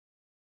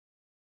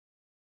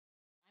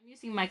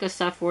Using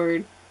Microsoft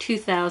Word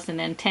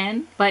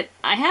 2010, but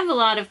I have a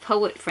lot of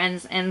poet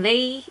friends and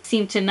they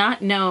seem to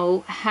not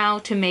know how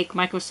to make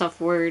Microsoft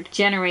Word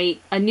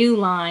generate a new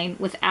line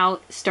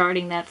without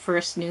starting that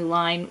first new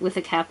line with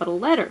a capital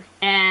letter.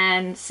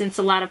 And since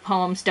a lot of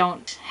poems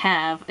don't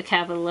have a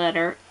capital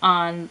letter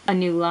on a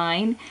new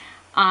line,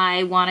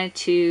 I wanted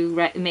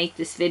to make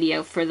this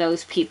video for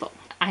those people.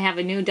 I have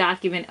a new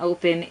document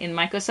open in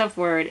Microsoft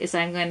Word.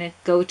 I'm going to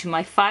go to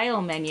my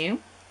File menu,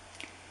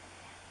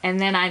 and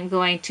then I'm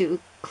going to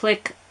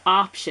click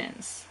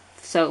Options.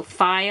 So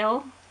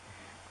File,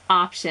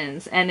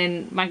 Options, and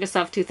in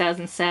Microsoft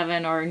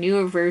 2007 or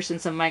newer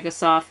versions of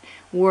Microsoft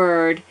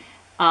Word,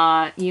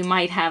 you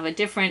might have a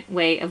different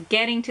way of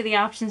getting to the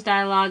Options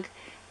dialog,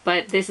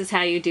 but this is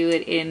how you do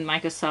it in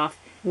Microsoft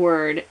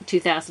Word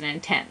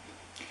 2010.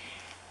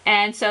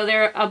 And so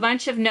there are a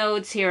bunch of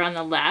nodes here on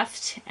the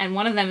left, and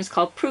one of them is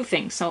called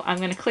Proofing. So I'm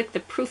going to click the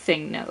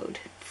Proofing node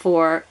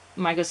for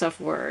Microsoft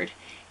Word.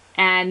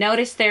 And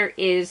notice there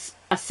is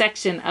a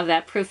section of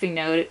that proofing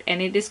node,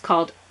 and it is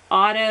called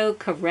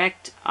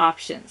Autocorrect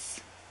Options.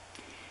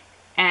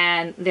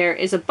 And there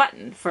is a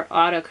button for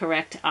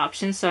Autocorrect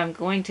Options, so I'm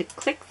going to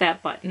click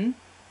that button.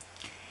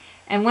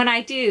 And when I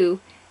do,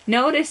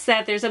 notice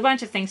that there's a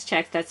bunch of things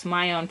checked. That's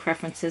my own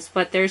preferences,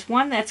 but there's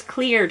one that's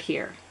cleared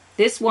here.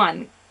 This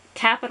one,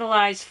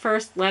 capitalized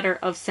first letter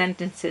of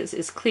sentences,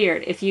 is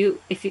cleared.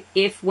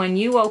 If when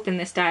you open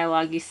this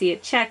dialog you see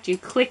it checked, you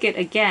click it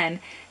again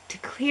to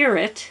clear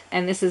it,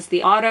 and this is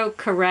the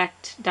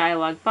autocorrect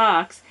dialog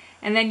box,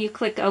 and then you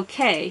click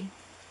OK,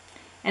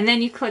 and then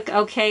you click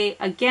OK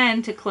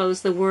again to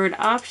close the Word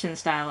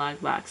Options dialog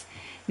box.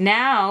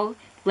 Now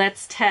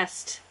let's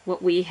test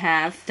what we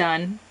have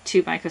done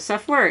to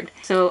Microsoft Word.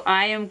 So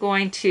I am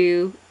going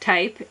to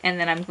type, and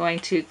then I'm going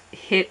to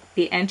hit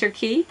the Enter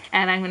key,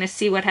 and I'm going to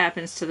see what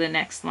happens to the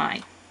next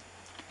line.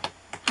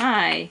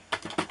 Hi,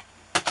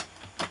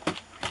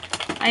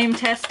 I am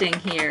testing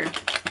here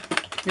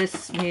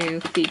this new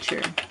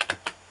feature.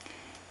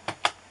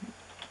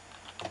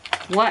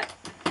 What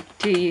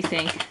do you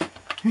think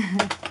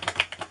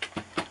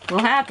will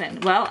happen?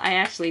 Well, I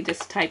actually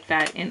just typed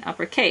that in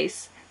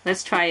uppercase.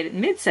 Let's try it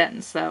in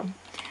mid-sentence though.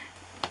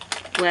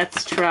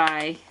 Let's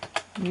try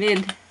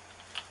mid-sentence.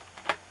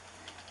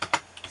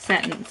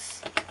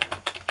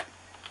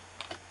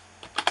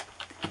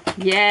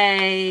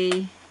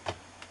 Yay!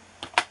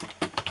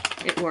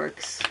 It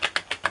works.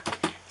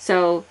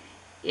 So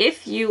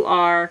if you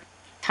are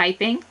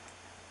typing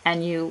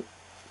and you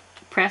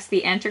press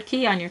the Enter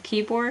key on your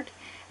keyboard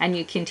and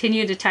you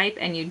continue to type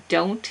and you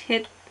don't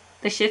hit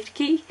the Shift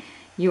key,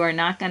 you are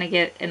not going to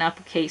get an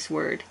uppercase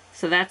word.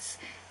 So that's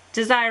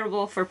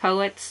desirable for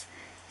poets.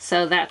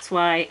 So that's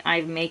why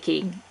I'm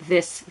making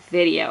this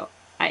video.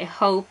 I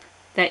hope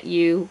that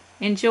you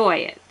enjoy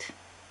it.